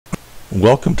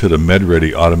Welcome to the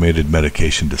MedReady Automated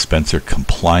Medication Dispenser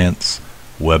Compliance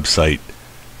website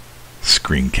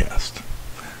screencast.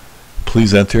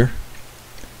 Please enter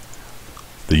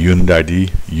the unit ID,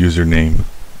 username,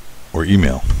 or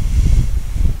email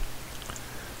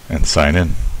and sign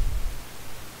in.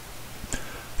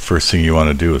 First thing you want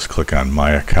to do is click on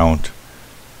My Account,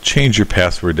 change your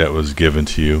password that was given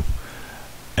to you,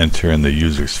 enter in the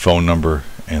user's phone number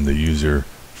and the user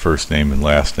first name and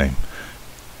last name.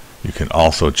 You can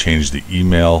also change the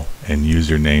email and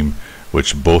username,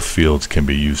 which both fields can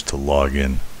be used to log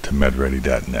in to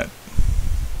medready.net.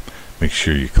 Make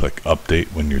sure you click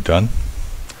Update when you're done,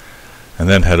 and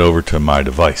then head over to My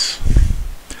Device.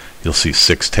 You'll see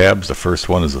 6 tabs. The first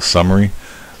one is a summary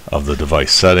of the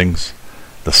device settings.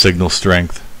 The signal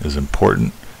strength is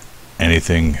important.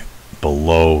 Anything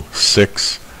below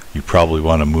 6, you probably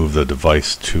want to move the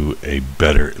device to a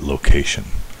better location.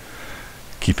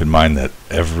 Keep in mind that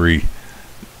every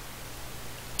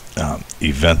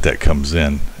event that comes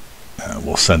in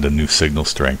will send a new signal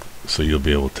strength, so you'll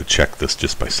be able to check this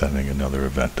just by sending another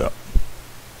event up.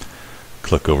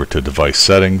 Click over to device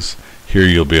settings. Here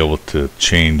you'll be able to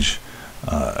change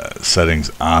settings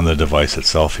on the device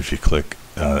itself. If you click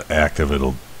active,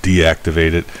 it'll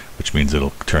deactivate it, which means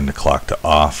it'll turn the clock to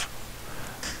off,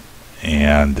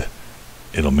 and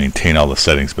it'll maintain all the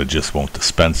settings but just won't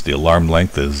dispense. The alarm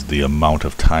length is the amount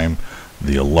of time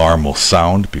the alarm will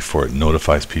sound before it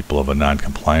notifies people of a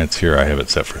non-compliance. Here I have it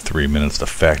set for 3 minutes. The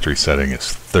factory setting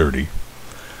is 30.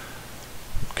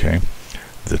 Okay.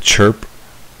 The chirp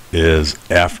is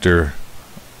after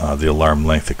the alarm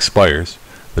length expires.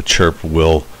 The chirp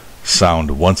will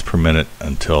sound once per minute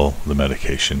until the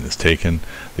medication is taken.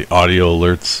 The audio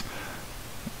alerts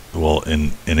will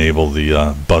enable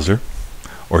the buzzer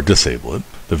or disable it.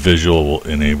 The visual will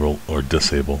enable or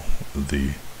disable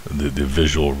the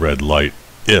visual red light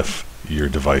if your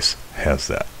device has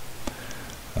that.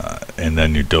 And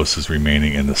then your doses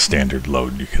remaining in the standard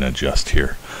load you can adjust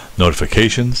here.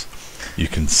 Notifications, you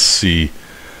can see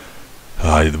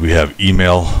we have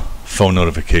email, phone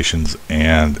notifications,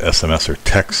 and SMS or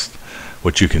text.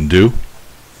 What you can do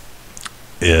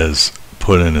is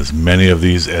put in as many of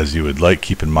these as you would like.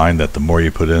 Keep in mind that the more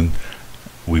you put in,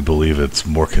 we believe it's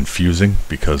more confusing,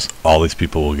 because all these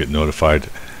people will get notified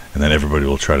and then everybody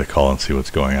will try to call and see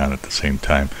what's going on at the same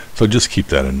time. So just keep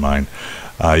that in mind.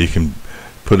 You can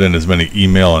put in as many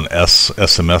email and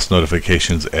SMS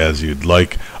notifications as you'd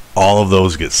like. All of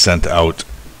those get sent out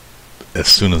as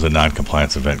soon as a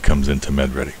non-compliance event comes into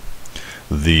MedReady.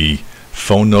 The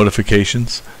phone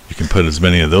notifications, you can put as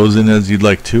many of those in as you'd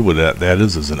like to. What that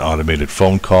is an automated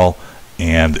phone call,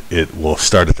 and it will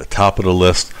start at the top of the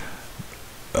list,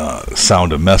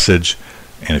 sound a message,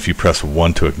 and if you press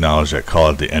 1 to acknowledge that call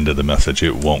at the end of the message,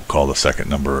 it won't call the second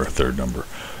number or third number.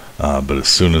 But as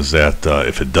soon as that,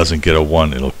 if it doesn't get a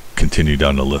 1, it'll continue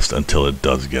down the list until it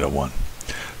does get a 1.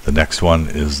 The next one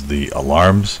is the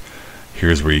alarms.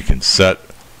 Here's where you can set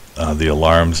the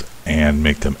alarms and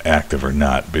make them active or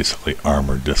not, basically arm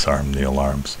or disarm the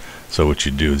alarms. So what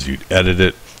you do is you edit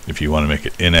it. If you want to make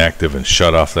it inactive and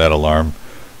shut off that alarm,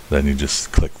 then you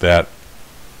just click that.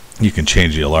 You can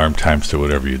change the alarm times to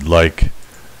whatever you'd like,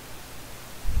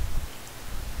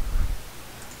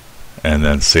 and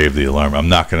then save the alarm. I'm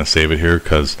not going to save it here,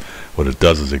 because what it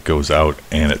does is it goes out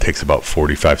and it takes about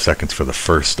 45 seconds for the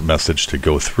first message to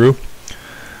go through,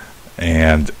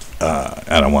 and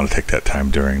I don't want to take that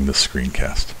time during the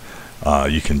screencast.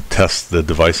 You can test the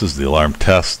devices, the alarm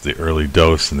test, the early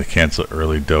dose, and the cancel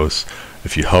early dose.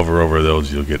 If you hover over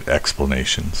those, you'll get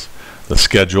explanations. The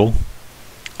schedule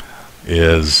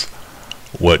is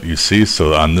what you see.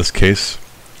 So on this case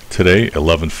today,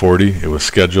 11:40, it was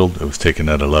scheduled. It was taken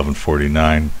at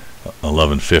 11:49,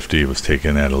 11:50, it was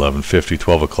taken at 11:50,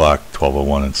 12 o'clock,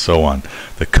 12:01, and so on.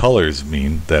 The colors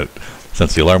mean that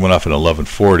since the alarm went off at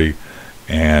 11:40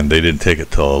 and they didn't take it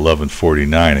till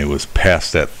 11:49, it was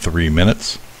past that 3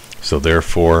 minutes, so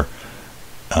therefore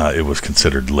it was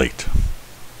considered late.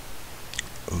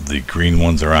 The green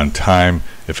ones are on time.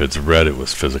 If it's red, it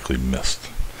was physically missed.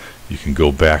 You can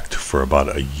go back for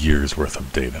about a year's worth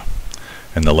of data.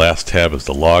 And the last tab is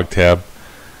the log tab,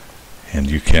 and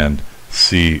you can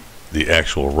see the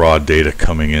actual raw data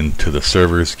coming into the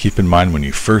servers. Keep in mind, when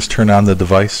you first turn on the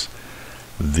device,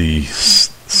 the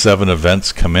 7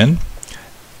 events come in,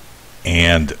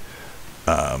 and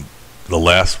the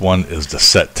last one is the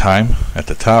set time at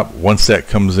the top. Once that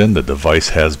comes in, the device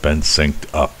has been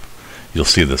synced up. You'll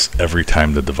see this every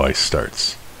time the device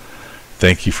starts.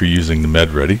 Thank you for using the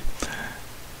MedReady.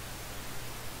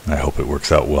 I hope it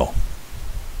works out well.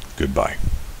 Goodbye.